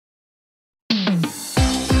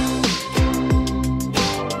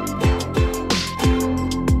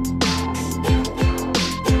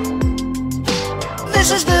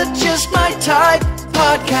Type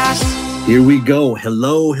Podcast. Here we go.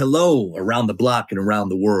 Hello, hello, around the block and around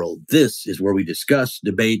the world. This is where we discuss,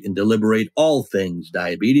 debate, and deliberate all things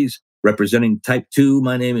diabetes. Representing Type 2,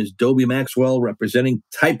 my name is Dobie Maxwell. Representing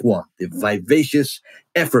Type 1, the vivacious,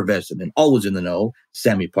 effervescent, and always in the know,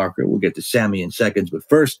 Sami Parker. We'll get to Sami in seconds, but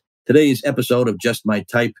first, today's episode of Just My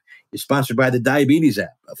Type is sponsored by the Diabetes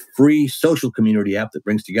app, a free social community app that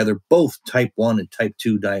brings together both Type 1 and Type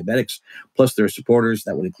 2 diabetics, plus their supporters.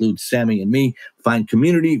 That would include Sami and me. Find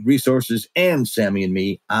community, resources, and Sami and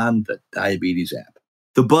me on the Diabetes app.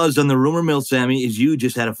 The buzz on the rumor mill, Sami, is you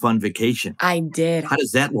just had a fun vacation. I did. How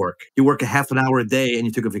does that work? You work a half an hour a day and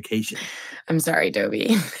you took a vacation. I'm sorry,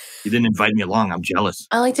 Dobie. You didn't invite me along. I'm jealous.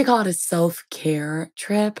 I like to call it a self-care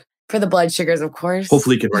trip. For the blood sugars, of course.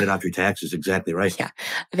 Hopefully you can write it off your taxes. Exactly right. Yeah,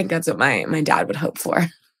 I think that's what my dad would hope for.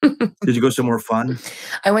 Did you go somewhere fun?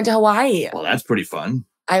 I went to Hawaii. Well, that's pretty fun.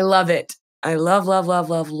 I love it. I love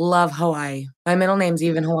Hawaii. My middle name's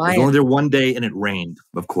even I Hawaiian. was only there one day and it rained,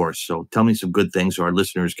 of course. So tell me some good things so our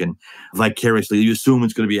listeners can vicariously, you assume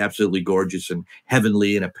it's going to be absolutely gorgeous and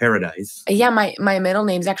heavenly and a paradise. Yeah, my middle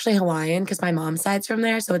name's actually Hawaiian because my mom's side's from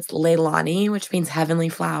there. So it's Leilani, which means heavenly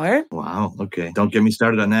flower. Wow. Okay. Don't get me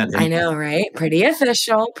started on that. I know, right? Pretty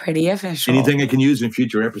official. Anything I can use in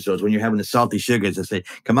future episodes when you're having the salty sugars, I say,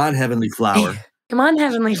 come on, heavenly flower. Come on,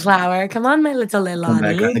 heavenly flower. Come on, my little Leilani. Come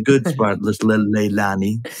back on the good spot, little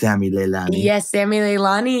Leilani, Sami Leilani. Yes, Sami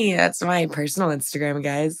Leilani. That's my personal Instagram,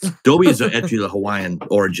 guys. Dobie is actually the Hawaiian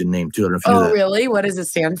origin name, too. I don't know if you knew that. Really? What does it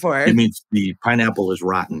stand for? It means the pineapple is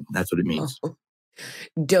rotten. That's what it means. Oh.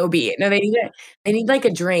 Dobie. No, they need like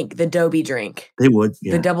a drink, the Dobie drink. They would,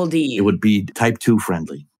 yeah. The double D. It would be Type 2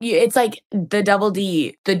 friendly. Yeah, it's like the double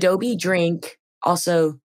D, the Dobie drink,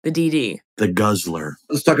 also the DD. The guzzler.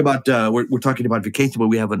 Let's talk about, we're talking about vacation, but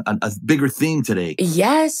we have a bigger theme today.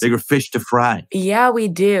 Yes. Bigger fish to fry. Yeah, we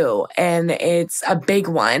do. And it's a big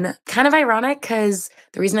one. Kind of ironic because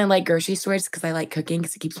the reason I like grocery stores is because I like cooking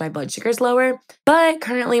because it keeps my blood sugars lower. But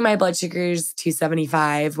currently my blood sugar's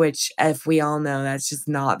 275, which if we all know, that's just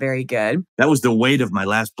not very good. That was the weight of my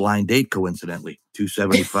last blind date, coincidentally.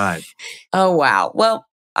 275. Oh, wow. Well,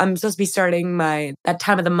 I'm supposed to be starting that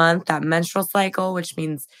time of the month, that menstrual cycle, which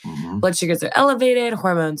means blood sugars are elevated,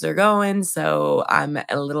 hormones are going, so I'm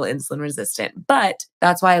a little insulin resistant. But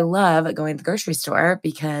that's why I love going to the grocery store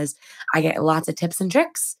because I get lots of tips and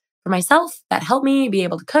tricks for myself that help me be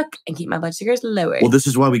able to cook and keep my blood sugars lower. Well, this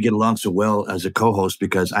is why we get along so well as a co-host,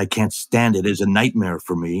 because I can't stand it. It's a nightmare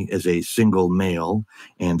for me as a single male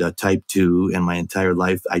and Type 2, and my entire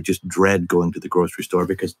life, I just dread going to the grocery store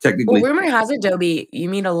because technically... Well, rumor has it, Dobie, you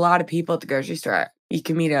meet a lot of people at the grocery store. You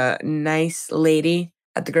can meet a nice lady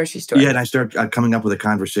at the grocery store. Yeah, and I start coming up with a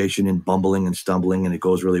conversation and bumbling and stumbling, and it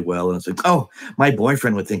goes really well. And it's like, oh, my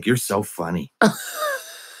boyfriend would think you're so funny.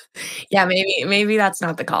 Yeah, maybe that's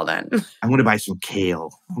not the call then. I'm going to buy some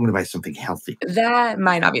kale. I'm going to buy something healthy. That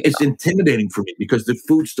might not be the It's call. intimidating for me because the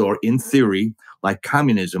food store, in theory, like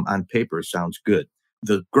communism on paper, sounds good.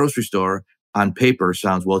 The grocery store on paper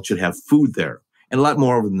sounds, well, it should have food there. And a lot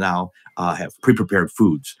more of them now have pre-prepared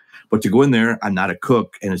foods. But to go in there, I'm not a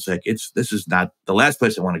cook. And it's like, this is not the last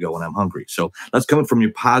place I want to go when I'm hungry. So let's come from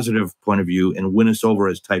your positive point of view and win us over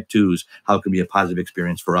as Type 2s, how it can be a positive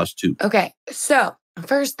experience for us too. Okay, so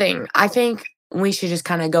first thing, I think we should just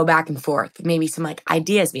kind of go back and forth, maybe some like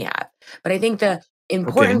ideas we have. But I think the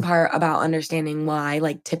important part about understanding why,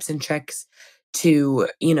 like tips and tricks to,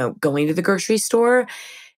 going to the grocery store,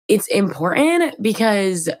 it's important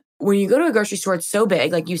because when you go to a grocery store, it's so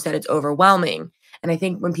big, like you said, it's overwhelming. And I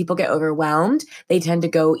think when people get overwhelmed, they tend to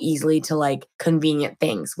go easily to like convenient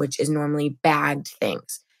things, which is normally bagged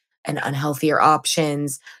things and unhealthier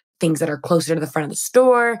options, things that are closer to the front of the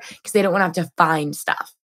store because they don't want to have to find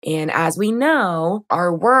stuff. And as we know,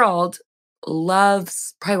 our world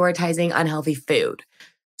loves prioritizing unhealthy food.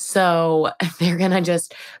 So they're going to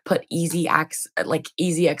just put easy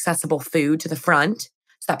accessible food to the front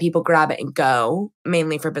so that people grab it and go,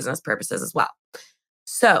 mainly for business purposes as well.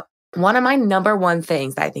 So one of my number one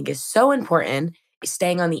things that I think is so important is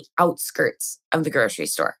staying on the outskirts of the grocery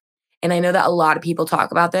store. And I know that a lot of people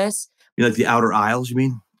talk about this. You like the outer aisles, you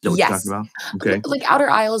mean? Is that what Yes. you're talking about? Okay. Like outer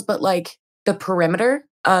aisles, but like the perimeter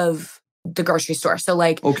of the grocery store. So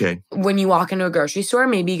like when you walk into a grocery store,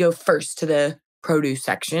 maybe you go first to the produce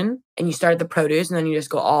section and you start at the produce and then you just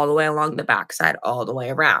go all the way along the backside, all the way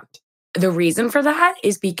around. The reason for that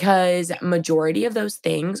is because majority of those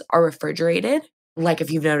things are refrigerated. Like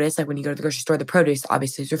if you've noticed, like when you go to the grocery store, the produce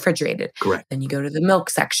obviously is refrigerated. Correct. Then you go to the milk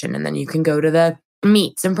section and then you can go to the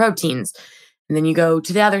meats and proteins. And then you go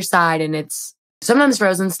to the other side and it's sometimes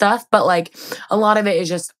frozen stuff, but like a lot of it is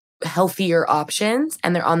just healthier options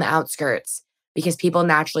and they're on the outskirts because people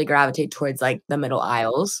naturally gravitate towards like the middle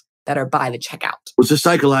aisles that are by the checkout. Well, it's a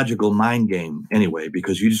psychological mind game anyway,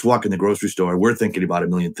 because you just walk in the grocery store. We're thinking about a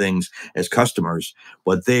million things as customers,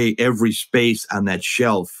 but every space on that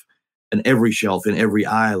shelf and every shelf in every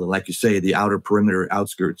aisle, and like you say, the outer perimeter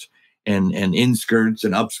outskirts and inskirts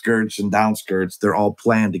and upskirts and downskirts, they're all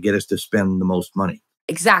planned to get us to spend the most money.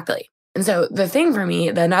 Exactly. And so the thing for me,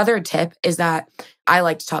 another tip is that I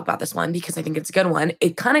like to talk about this one because I think it's a good one.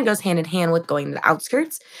 It kind of goes hand in hand with going to the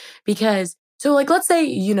outskirts because, so like, let's say,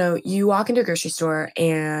 you walk into a grocery store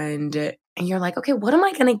and you're like, okay, what am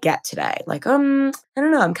I going to get today? Like, I don't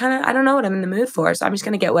know. I don't know what I'm in the mood for. So I'm just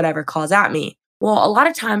going to get whatever calls at me. Well, a lot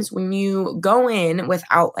of times when you go in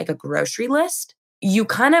without like a grocery list, you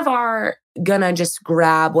kind of are gonna just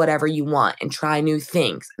grab whatever you want and try new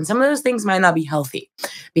things. And some of those things might not be healthy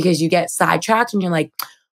because you get sidetracked and you're like,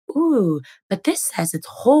 ooh, but this says it's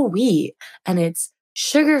whole wheat and it's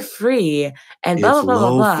sugar-free and blah, It's blah, blah, blah,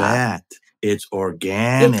 low blah. fat. It's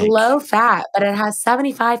organic. It's low fat, but it has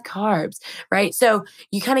 75 carbs, right? So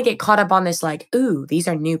you kind of get caught up on this like, ooh, these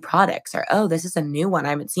are new products, or oh, this is a new one. I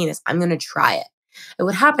haven't seen this. I'm going to try it. And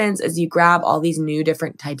what happens is you grab all these new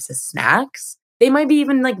different types of snacks. They might be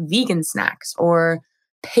even like vegan snacks or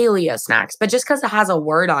paleo snacks, but just because it has a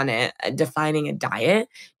word on it defining a diet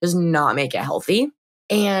does not make it healthy.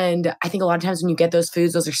 And I think a lot of times when you get those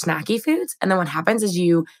foods, those are snacky foods. And then what happens is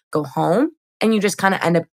you go home and you just kind of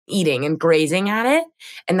end up eating and grazing at it.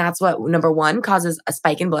 And that's what, number one, causes a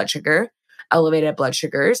spike in blood sugar, elevated blood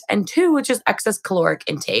sugars, and two, which is excess caloric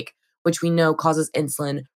intake, which we know causes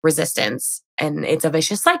insulin resistance. And it's a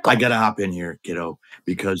vicious cycle. I got to hop in here, kiddo,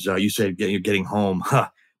 because you said you're getting home.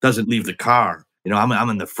 Doesn't leave the car. I'm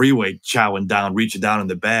in the freeway chowing down, reaching down in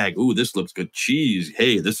the bag. Ooh, this looks good. Cheese.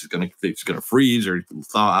 Hey, it's gonna freeze or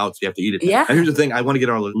thaw out, so you have to eat it. Yeah. And here's the thing: I want to get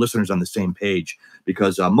our listeners on the same page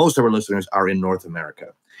because most of our listeners are in North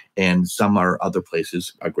America, and some are other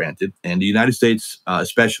places, are granted. And the United States,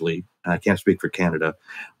 especially, I can't speak for Canada,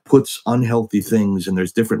 puts unhealthy things, and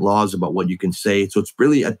there's different laws about what you can say. So it's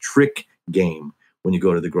really a trick game when you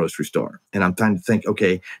go to the grocery store. And I'm trying to think,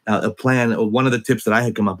 okay, a plan, one of the tips that I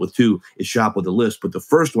had come up with too is shop with a list. But the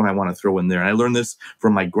first one I want to throw in there, and I learned this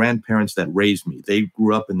from my grandparents that raised me. They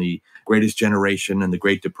grew up in the greatest generation and the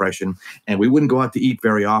Great Depression, and we wouldn't go out to eat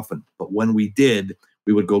very often. But when we did,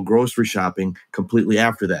 we would go grocery shopping completely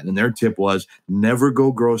after that. And their tip was never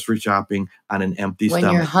go grocery shopping on an empty when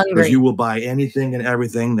stomach. you're hungry. Because you will buy anything and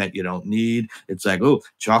everything that you don't need. It's like, oh,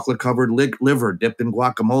 chocolate-covered liver dipped in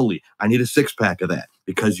guacamole. I need a 6-pack of that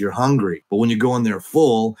because you're hungry. But when you go in there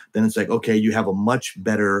full, then it's like, okay, you have a much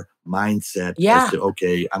better mindset as to,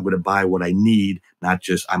 okay, I'm going to buy what I need, not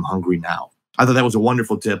just I'm hungry now. I thought that was a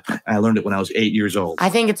wonderful tip. And I learned it when I was 8 years old. I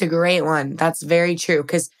think it's a great one. That's very true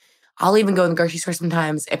because I'll even go in the grocery store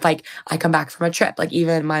sometimes if like I come back from a trip. Like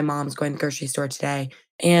even my mom's going to the grocery store today.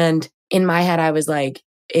 And in my head, I was like,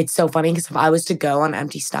 it's so funny because if I was to go on an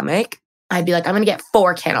empty stomach, I'd be like, I'm going to get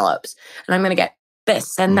 4 cantaloupes and I'm going to get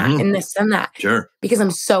this and that and this and that. Sure. Because I'm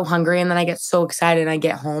so hungry and then I get so excited and I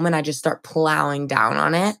get home and I just start plowing down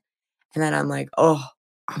on it. And then I'm like, oh,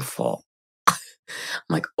 I'm full. I'm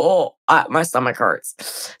like, oh, my stomach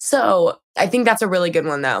hurts. So I think that's a really good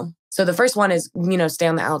one though. So the first one is, stay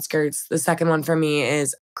on the outskirts. The second one for me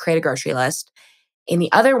is create a grocery list. And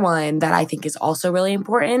the other one that I think is also really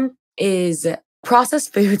important is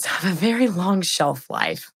processed foods have a very long shelf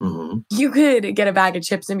life. Mm-hmm. You could get a bag of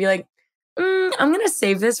chips and be like, I'm going to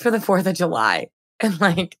save this for the 4th of July. And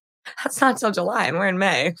like, that's not till July and we're in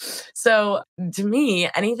May. So to me,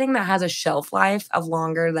 anything that has a shelf life of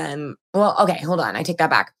longer than, well, okay, hold on. I take that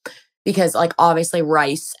back. Because like obviously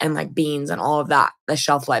rice and like beans and all of that, the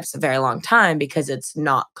shelf life's a very long time because it's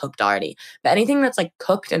not cooked already. But anything that's like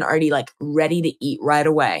cooked and already like ready to eat right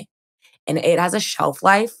away and it has a shelf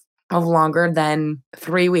life of longer than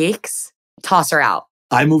 3 weeks, toss her out.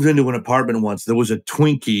 I moved into an apartment once. There was a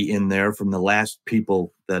Twinkie in there from the last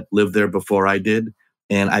people that lived there before I did.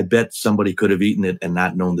 And I bet somebody could have eaten it and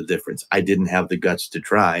not known the difference. I didn't have the guts to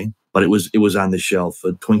try, but it was on the shelf,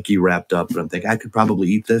 a Twinkie wrapped up. And I'm thinking I could probably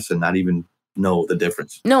eat this and not even know the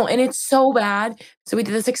difference. No, and it's so bad. So we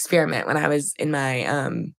did this experiment when I was in my, I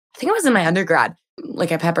think I was in my undergrad,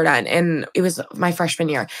 like at Pepperdine, and it was my freshman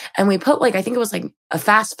year. And we put like, I think it was like a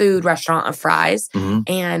fast food restaurant of fries,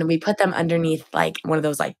 and we put them underneath like one of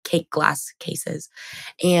those like cake glass cases.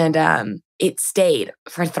 And it stayed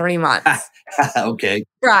for 3 months. Okay.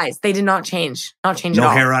 Fries, they did not change. Not change at all.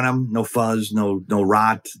 No hair on them, no fuzz, no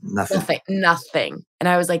rot, nothing. Nothing. And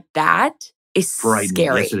I was like, that is scary.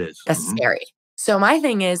 Yes, it is. That's scary. So my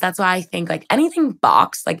thing is, that's why I think like anything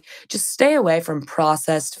boxed, like just stay away from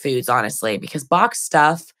processed foods, honestly, because boxed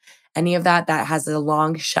stuff, any of that has a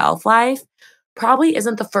long shelf life, probably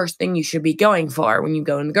isn't the first thing you should be going for when you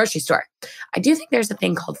go in the grocery store. I do think there's a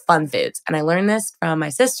thing called fun foods. And I learned this from my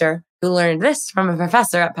sister, who learned this from a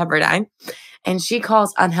professor at Pepperdine. And she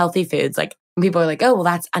calls unhealthy foods like people are like, oh, well,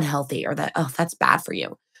 that's unhealthy or that, oh, that's bad for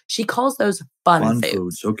you. She calls those fun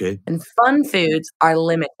foods. Okay. And fun foods are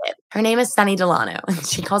limited. Her name is Sunny Delano, and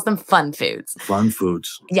she calls them fun foods. Fun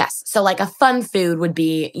foods. Yes. So, like a fun food would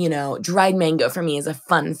be, dried mango for me is a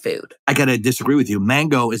fun food. I got to disagree with you.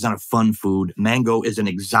 Mango is not a fun food. Mango is an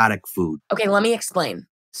exotic food. Okay, let me explain.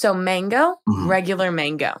 So, mango, regular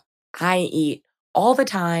mango, I eat all the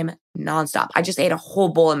time, nonstop. I just ate a whole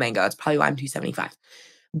bowl of mango. That's probably why I'm 275.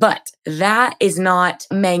 But that is not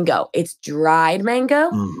mango. It's dried mango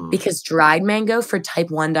because dried mango for type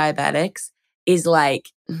 1 diabetics is like,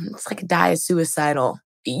 it's like a diasuicidal.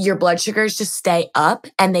 Your blood sugars just stay up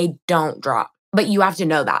and they don't drop. But you have to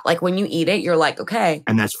know that. Like when you eat it, you're like, okay.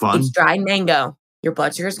 And that's fun. It's dried mango. Your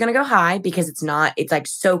blood sugar is going to go high because it's like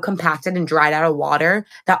so compacted and dried out of water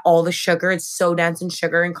that all the sugar is so dense in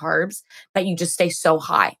sugar and carbs that you just stay so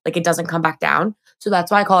high. Like it doesn't come back down. So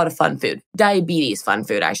that's why I call it a fun food. Diabetes fun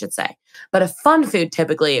food, I should say. But a fun food,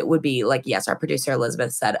 typically it would be like, yes, our producer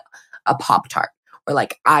Elizabeth said a Pop-Tart. Or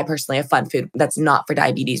like I personally, a fun food that's not for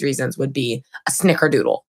diabetes reasons would be a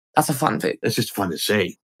Snickerdoodle. That's a fun food. That's just fun to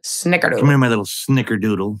say. Snickerdoodle. Come here, my little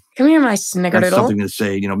Snickerdoodle. Come here, my Snickerdoodle. That's something to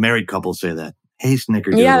say. Married couples say that. Hey,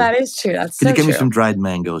 Snickerdoodle. Yeah, that is true. That's Could so you give true. me some dried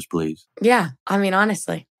mangoes, please? Yeah, I mean,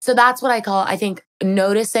 honestly. So that's what I call, I think,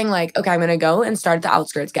 noticing like, okay, I'm going to go and start at the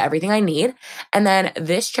outskirts, get everything I need. And then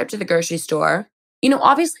this trip to the grocery store,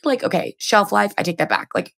 obviously like, okay, shelf life, I take that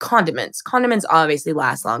back. Like condiments. Condiments obviously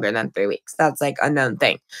last longer than 3 weeks. That's like a known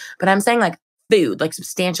thing. But I'm saying like food, like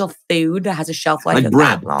substantial food that has a shelf life like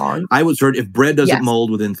bread. That long. I was heard if bread doesn't mold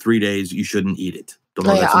within 3 days, you shouldn't eat it. Don't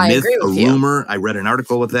know if that's a myth, a rumor. I read an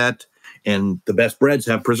article with that. And the best breads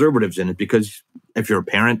have preservatives in it because if you're a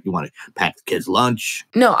parent, you want to pack the kids' lunch.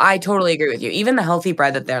 No, I totally agree with you. Even the healthy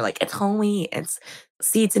bread that they're like, it's whole wheat, it's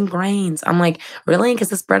seeds and grains. I'm like, really? Because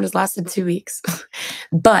this bread has lasted 2 weeks.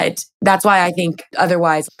 But that's why I think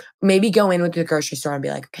otherwise, maybe go in with the grocery store and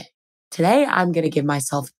be like, okay, today I'm going to give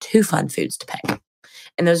myself 2 fun foods to pick.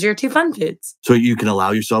 And those are your 2 fun foods. So you can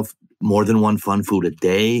allow yourself more than one fun food a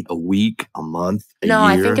day, a week, a month, a year? No,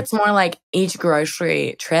 I think it's more like each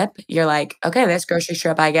grocery trip, you're like, okay, this grocery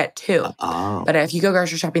trip I get 2. Oh. But if you go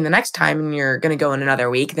grocery shopping the next time and you're going to go in another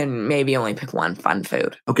week, then maybe only pick 1 fun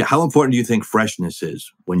food. Okay, how important do you think freshness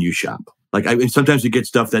is when you shop? Like, sometimes you get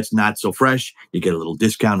stuff that's not so fresh. You get a little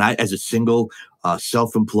discount. As a single,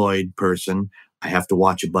 self-employed person, I have to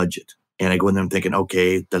watch a budget. And I go in there thinking,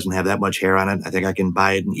 okay, it doesn't have that much hair on it. I think I can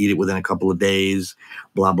buy it and eat it within a couple of days,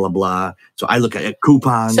 blah, blah, blah. So I look at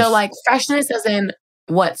coupons. So like freshness as in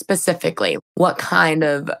what specifically? What kind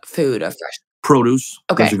of food of fresh? Produce.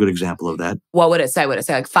 Okay. That's a good example of that. What would it say? Would it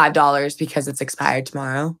say like $5 because it's expired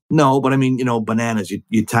tomorrow? No, but I mean, bananas.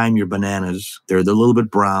 You time your bananas. They're a little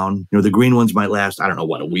bit brown. The green ones might last, I don't know,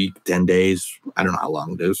 a week, 10 days. I don't know how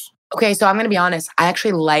long it is. Okay, so I'm going to be honest. I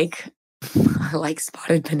actually I like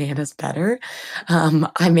spotted bananas better.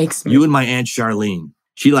 I make some. You and my Aunt Charlene.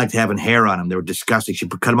 She liked having hair on them. They were disgusting. She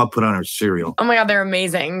cut them up, put on her cereal. Oh my God, they're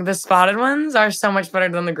amazing. The spotted ones are so much better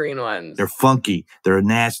than the green ones. They're funky. They're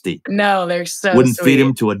nasty. No, they're so Wouldn't sweet. feed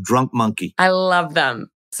them to a drunk monkey. I love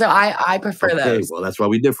them. So I prefer those. Okay, well, that's why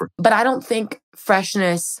we differ. But I don't think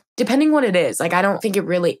freshness, depending what it is, like I don't think it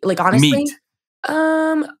really, like honestly. Meat.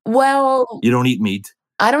 Well. You don't eat meat.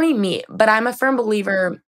 I don't eat meat, but I'm a firm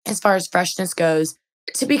believer as far as freshness goes.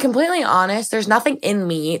 To be completely honest, there's nothing in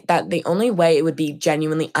meat that the only way it would be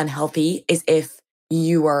genuinely unhealthy is if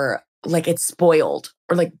you are like it's spoiled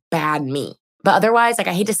or like bad meat. But otherwise, like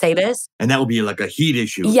I hate to say this. And that would be like a heat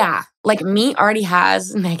issue. Yeah. Like meat already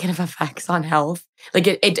has negative effects on health. Like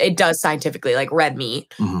it does scientifically, like red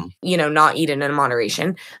meat, not eaten in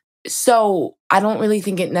moderation. So I don't really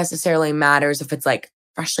think it necessarily matters if it's like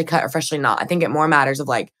freshly cut or freshly not. I think it more matters of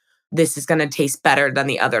like, this is going to taste better than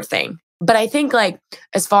the other thing. But I think like,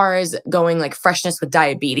 as far as going like freshness with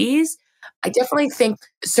diabetes, I definitely think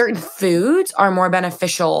certain foods are more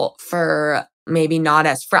beneficial for maybe not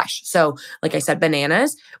as fresh. So like I said,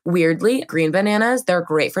 bananas, weirdly, green bananas, they're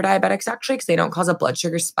great for diabetics actually, because they don't cause a blood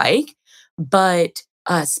sugar spike. But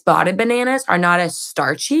spotted bananas are not as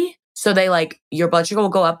starchy. So they like, your blood sugar will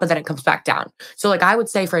go up, but then it comes back down. So like I would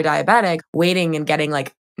say for a diabetic, waiting and getting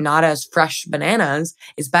like not as fresh bananas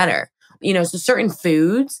is better. So certain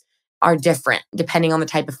foods, are different depending on the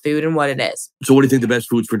type of food and what it is. So what do you think the best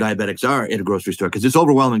foods for diabetics are at a grocery store? Because it's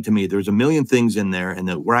overwhelming to me. There's a million things in there, and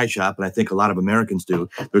where I shop, and I think a lot of Americans do,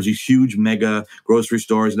 there's these huge mega grocery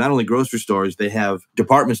stores. Not only grocery stores, they have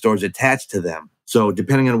department stores attached to them. So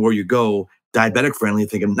depending on where you go, diabetic friendly, I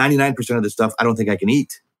think 99% of the stuff I don't think I can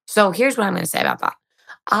eat. So here's what I'm going to say about that.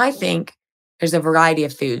 I think there's a variety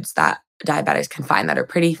of foods that diabetics can find that are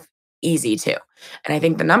pretty easy too. And I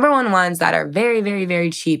think the number one ones that are very, very, very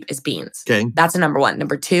cheap is beans. Okay. That's the number one.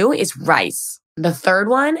 Number two is rice. The third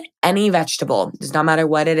one, any vegetable. Does not matter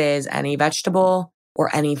what it is, any vegetable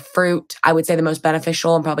or any fruit. I would say the most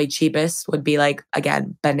beneficial and probably cheapest would be like,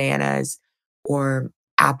 again, bananas or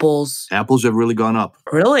apples. Apples have really gone up.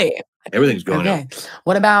 Really? Everything's going up.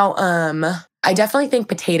 What about, I definitely think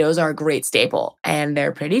potatoes are a great staple and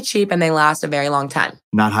they're pretty cheap and they last a very long time.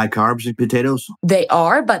 Not high carbs potatoes? They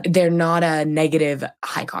are, but they're not a negative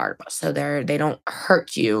high carb. So they don't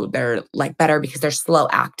hurt you. They're like better because they're slow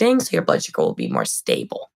acting. So your blood sugar will be more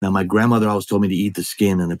stable. Now, my grandmother always told me to eat the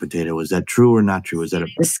skin in a potato. Is that true or not true? The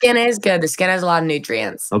skin is good. The skin has a lot of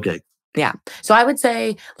nutrients. Okay. Yeah. So I would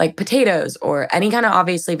say like potatoes or any kind of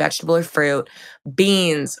obviously vegetable or fruit,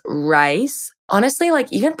 beans, rice. Honestly,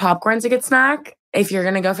 like even popcorn's a good snack. If you're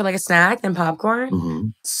going to go for like a snack, then popcorn. Mm-hmm.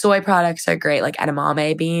 Soy products are great, like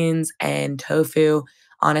edamame beans and tofu.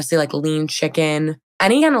 Honestly, like lean chicken.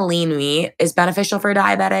 Any kind of lean meat is beneficial for a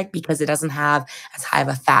diabetic because it doesn't have as high of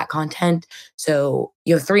a fat content. So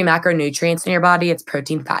you have 3 macronutrients in your body. It's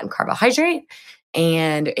protein, fat, and carbohydrate.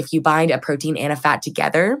 And if you bind a protein and a fat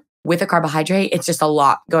together with a carbohydrate, it's just a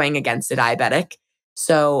lot going against a diabetic.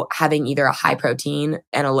 So having either a high protein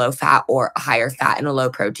and a low fat or a higher fat and a low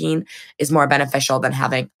protein is more beneficial than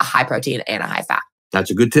having a high protein and a high fat. That's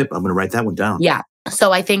a good tip. I'm going to write that one down. Yeah.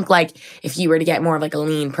 So I think like if you were to get more of like a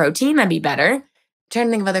lean protein, that'd be better. I'm trying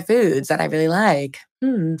to think of other foods that I really like.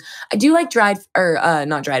 I do like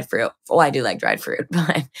not dried fruit. Well, I do like dried fruit,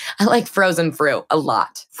 but I like frozen fruit a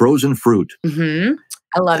lot. Frozen fruit. Mm-hmm.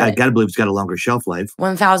 I love it. I gotta believe it's got a longer shelf life.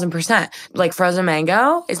 1000%. Like frozen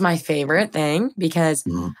mango is my favorite thing because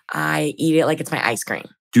I eat it like it's my ice cream.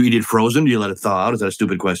 Do you eat it frozen? Do you let it thaw out? Is that a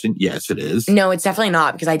stupid question? Yes, it is. No, it's definitely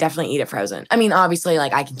not because I definitely eat it frozen. I mean, obviously,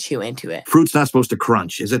 like I can chew into it. Fruit's not supposed to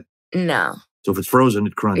crunch, is it? No. So if it's frozen,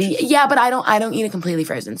 it crunches. Yeah, but I don't eat it completely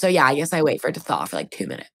frozen. So yeah, I guess I wait for it to thaw for like 2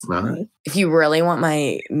 minutes. All right. If you really want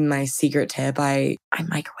my secret tip, I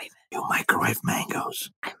microwave it. You microwave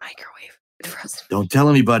mangoes. I microwave frozen. Don't tell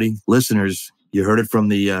anybody. Listeners, you heard it from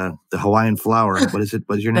the Hawaiian flower. What is it?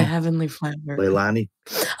 What is your name? The heavenly flower. Leilani?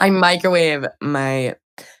 I microwave my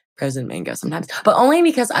frozen mango sometimes, but only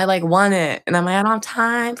because I like want it and I'm like, I don't have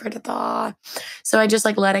time for it to thaw. So I just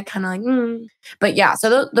like let it kind of like, But yeah,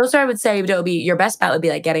 so those are, I would say, Dobie, your best bet would be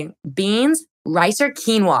like getting beans, rice, or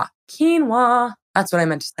quinoa. Quinoa. That's what I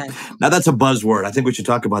meant to say. Now that's a buzzword. I think we should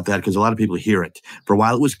talk about that because a lot of people hear it. For a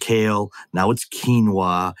while it was kale. Now it's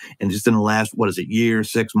quinoa. And just in the last, year,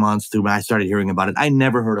 6 months, when I started hearing about it, I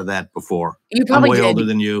never heard of that before. You probably I'm way did. older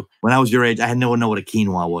than you. When I was your age, I had no one know what a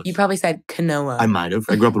quinoa was. You probably said quinoa. I might have.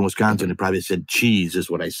 I grew up in Wisconsin and probably said cheese is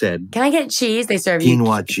what I said. Can I get cheese? They serve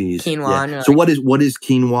quinoa cheese. Quinoa. Yeah. So what is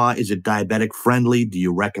quinoa? Is it diabetic friendly? Do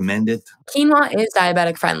you recommend it? Quinoa is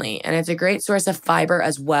diabetic friendly and it's a great source of fiber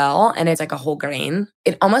as well. And it's like a whole grain.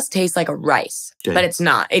 It almost tastes like a rice, but it's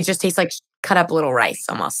not. It just tastes like cut up little rice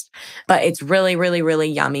almost. But it's really, really, really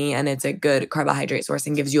yummy and it's a good carbohydrate source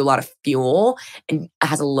and gives you a lot of fuel and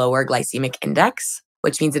has a lower glycemic index,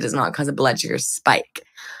 which means it does not cause a blood sugar spike.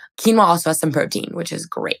 Quinoa also has some protein, which is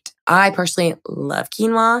great. I personally love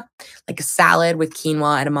quinoa, like a salad with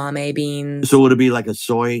quinoa, edamame beans. So would it be like a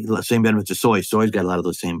soy, same benefits as soy? Soy's got a lot of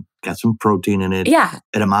got some protein in it. Yeah.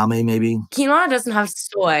 Edamame maybe? Quinoa doesn't have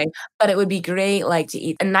soy, but it would be great like to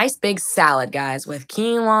eat a nice big salad, guys, with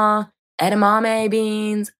quinoa, edamame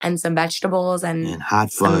beans, and some vegetables. And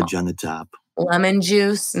hot fudge on the top. Lemon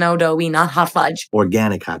juice, no Dobie, not hot fudge.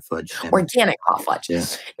 Organic hot fudge. Organic hot fudge. Yeah.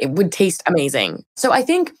 It would taste amazing. So I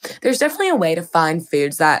think there's definitely a way to find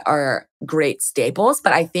foods that are great staples.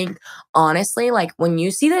 But I think, honestly, like when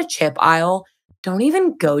you see the chip aisle, don't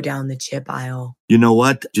even go down the chip aisle. You know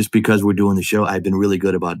what? Just because we're doing the show, I've been really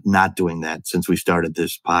good about not doing that since we started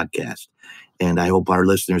this podcast. And I hope our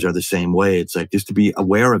listeners are the same way. It's like just to be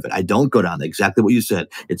aware of it. I don't go down there. Exactly what you said.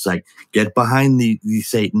 It's like, get behind the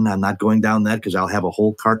Satan. I'm not going down that because I'll have a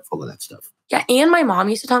whole cart full of that stuff. Yeah, and my mom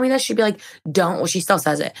used to tell me this. She'd be like, she still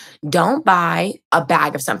says it. Don't buy a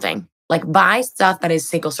bag of something. Like buy stuff that is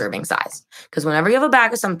single serving size. Because whenever you have a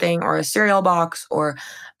bag of something or a cereal box or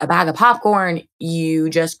a bag of popcorn,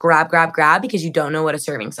 you just grab because you don't know what a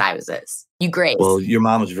serving size is. You grace. Well, your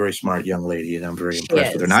mom is a very smart young lady, and I'm very She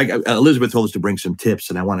impressed with her. is. Now, Elizabeth told us to bring some tips,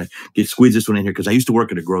 and I want to squeeze this one in here because I used to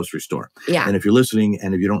work at a grocery store. Yeah. And if you're listening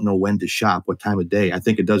and if you don't know when to shop, what time of day, I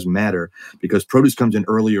think it doesn't matter because produce comes in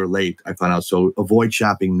early or late, I found out. So avoid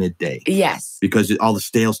shopping midday. Yes. Because all the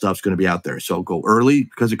stale stuff's going to be out there. So go early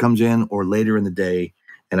because it comes in or later in the day.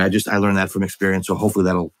 And I learned that from experience. So hopefully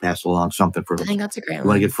that'll pass along something for I think that's a great you one.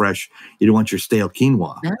 want to get fresh. You don't want your stale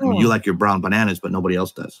quinoa. No. I mean, you like your brown bananas, but nobody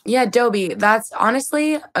else does. Yeah, Dobie, that's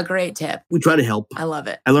honestly a great tip. We try to help. I love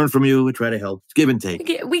it. I learned from you. We try to help. It's give and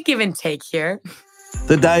take. We give and take here.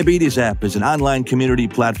 The Diabetes app is an online community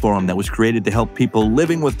platform that was created to help people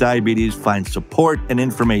living with diabetes find support and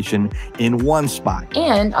information in one spot.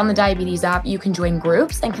 And on the Diabetes app, you can join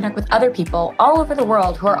groups and connect with other people all over the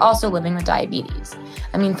world who are also living with diabetes.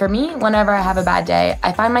 I mean, for me, whenever I have a bad day,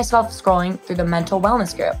 I find myself scrolling through the mental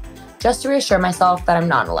wellness group, just to reassure myself that I'm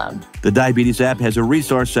not alone. The Diabetes app has a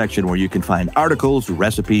resource section where you can find articles,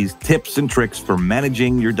 recipes, tips, and tricks for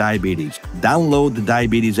managing your diabetes. Download the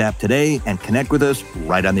Diabetes app today and connect with us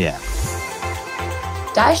right on the app.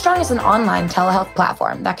 DietStrong is an online telehealth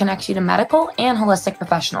platform that connects you to medical and holistic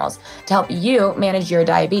professionals to help you manage your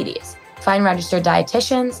diabetes. Find registered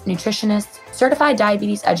dietitians, nutritionists, certified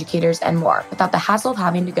diabetes educators, and more without the hassle of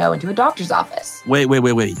having to go into a doctor's office. Wait.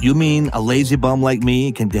 You mean a lazy bum like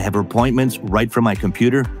me can have appointments right from my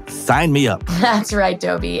computer? Sign me up. That's right,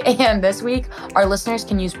 Dobie. And this week, our listeners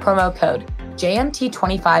can use promo code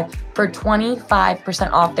JMT25 for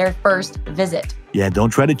 25% off their first visit. Yeah, don't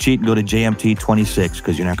try to cheat and go to JMT26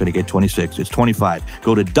 because you're not going to get 26. It's 25.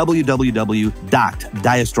 Go to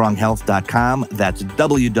www.diastronghealth.com. That's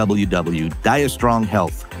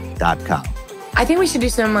www.diastronghealth.com. I think we should do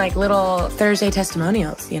some little Thursday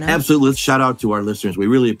testimonials, Absolutely. Let's shout out to our listeners. We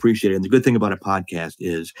really appreciate it. And the good thing about a podcast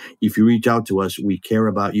is if you reach out to us, we care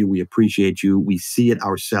about you. We appreciate you. We see it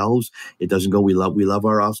ourselves. It doesn't go, we love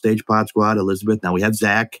our offstage pod squad, Elizabeth. Now we have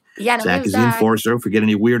Zach. Yeah, Zach is the enforcer. If we get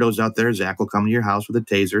any weirdos out there, Zach will come to your house with a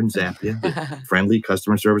taser and zap you. Friendly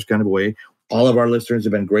customer service kind of way. All of our listeners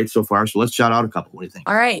have been great so far. So let's shout out a couple. What do you think?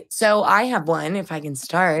 All right. So I have one, if I can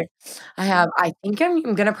start. I think I'm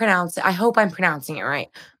going to pronounce it. I hope I'm pronouncing it right.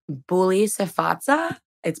 Bully Sifatsa.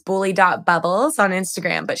 It's bully.bubbles on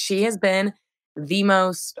Instagram. But she has been the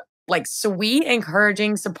most sweet,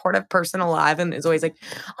 encouraging, supportive person alive and is always like,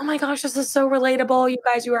 oh my gosh, this is so relatable. You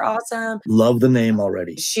guys, you are awesome. Love the name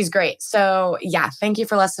already. She's great. So yeah, thank you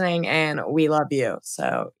for listening and we love you.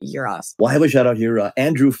 So you're awesome. Well, I have a shout out here.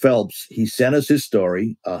 Andrew Phelps, he sent us his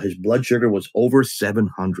story. His blood sugar was over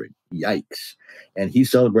 700. Yikes. And he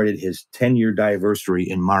celebrated his 10-year anniversary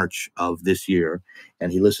in March of this year.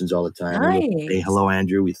 And he listens all the time. Nice. Hey, hello,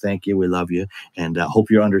 Andrew. We thank you. We love you. And hope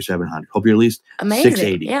you're under 700. Hope you're at least amazing.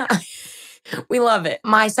 680. Yeah. We love it.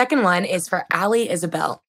 My second one is for Allie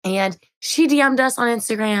Isabel. And she DM'd us on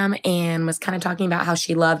Instagram and was kind of talking about how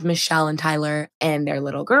she loved Michelle and Tyler and their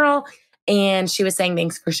little girl. And she was saying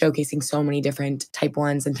thanks for showcasing so many different type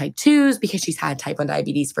 1s and type 2s because she's had type 1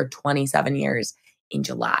 diabetes for 27 years in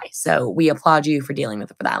July. So we applaud you for dealing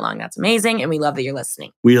with it for that long. That's amazing. And we love that you're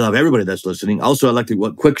listening. We love everybody that's listening. Also, I'd like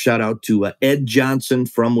to quick shout out to Ed Johnson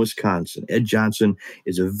from Wisconsin. Ed Johnson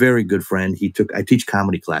is a very good friend. I teach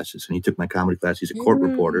comedy classes and he took my comedy class. He's a court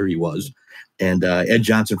reporter. He was. And Ed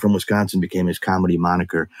Johnson from Wisconsin became his comedy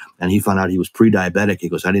moniker. And he found out he was pre-diabetic. He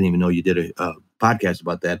goes, I didn't even know you did a podcast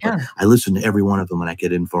about that. But I listen to every one of them and I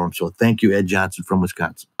get in for them. So thank you, Ed Johnson from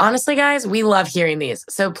Wisconsin. Honestly, guys, we love hearing these.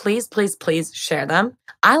 So please, please, please share them.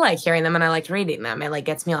 I like hearing them and I like reading them. It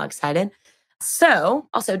gets me all excited. So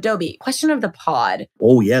also, Dobie, question of the pod.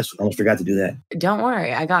 Oh, yes. I almost forgot to do that. Don't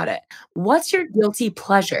worry. I got it. What's your guilty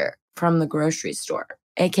pleasure from the grocery store?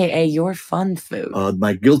 AKA your fun food.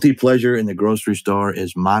 My guilty pleasure in the grocery store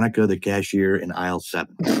is Monica, the cashier in aisle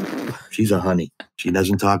 7. She's a honey. She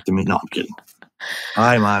doesn't talk to me. No, I'm kidding.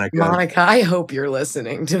 Hi, Monica. Monica, I hope you're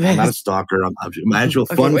listening to this. I'm not a stalker. My actual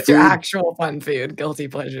okay, fun what's food. Your actual fun food? Guilty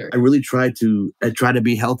pleasure. I really try to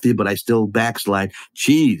be healthy, but I still backslide.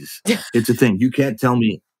 Cheese. It's a thing. You can't tell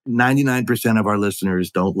me 99% of our listeners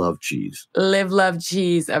don't love cheese. Live, love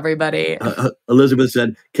cheese, everybody. Elizabeth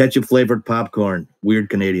said ketchup flavored popcorn. Weird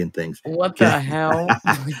Canadian things. What the hell?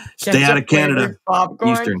 Stay out of Canada.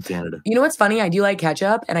 Popcorn? Eastern Canada. You know what's funny? I do like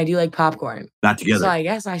ketchup and I do like popcorn. Not together. So I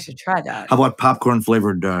guess I should try that. How about popcorn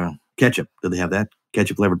flavored ketchup? Do they have that?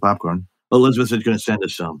 Ketchup flavored popcorn. Elizabeth is going to send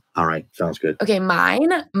us some. All right. Sounds good. Okay.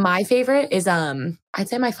 My favorite is I'd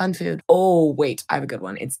say my fun food. Oh, wait, I have a good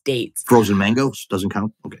one. It's dates. Frozen mangoes doesn't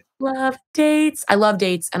count? Okay. Love dates. I love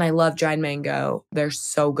dates and I love dried mango. They're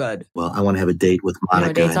so good. Well, I want to have a date with You know what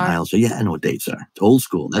Monica, dates and are? I also, yeah, I know what dates are. It's old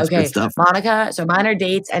school. That's good Okay, stuff. Monica. So mine are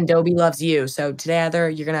dates and Dobie loves you. So together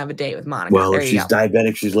you're going to have a date with Monica. Well, There if you she's go.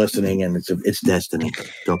 diabetic, she's listening, and it's destiny.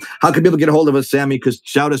 So how can people get a hold of us, Sami? Because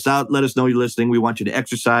shout us out. Let us know you're listening. We want you to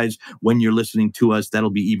exercise when you're listening to us.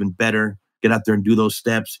 That'll be even better. Get out there and do those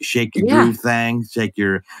steps. Shake your groove thing.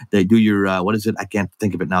 Do your, what is it? I can't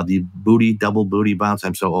think of it now. The double booty bounce.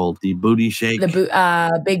 I'm so old. The booty shake.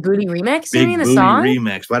 The Big Booty Remix, you Big mean the Booty song?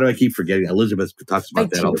 Remix. Why do I keep forgetting? Elizabeth talks about Like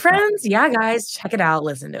that all Two the time. Friends? Yeah, guys, check it out.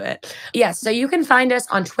 Listen to it. Yes, so you can find us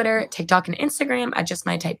on Twitter, TikTok, and Instagram at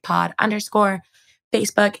JustMyTypePod _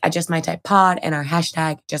 Facebook at JustMyTypePod, and our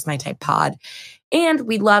hashtag JustMyTypePod. And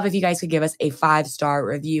we'd love if you guys could give us a 5-star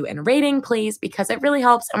review and rating, please, because it really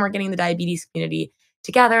helps. And we're getting the diabetes community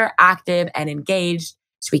together, active and engaged,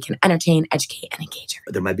 so we can entertain, educate, and engage.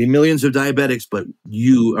 There might be millions of diabetics, but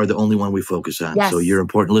you are the only one we focus on. Yes. So you're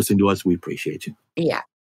important listening to us. We appreciate you. Yeah.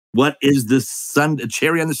 What is the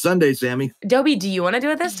cherry on the sundae, Sami? Dobie, do you want to do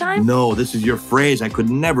it this time? No, this is your phrase. I could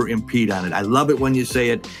never impede on it. I love it when you say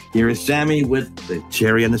it. Here is Sami with the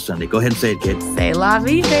cherry on the sundae. Go ahead and say it, kid. Say la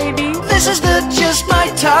vie, baby. This is the Just My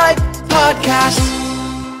Type podcast.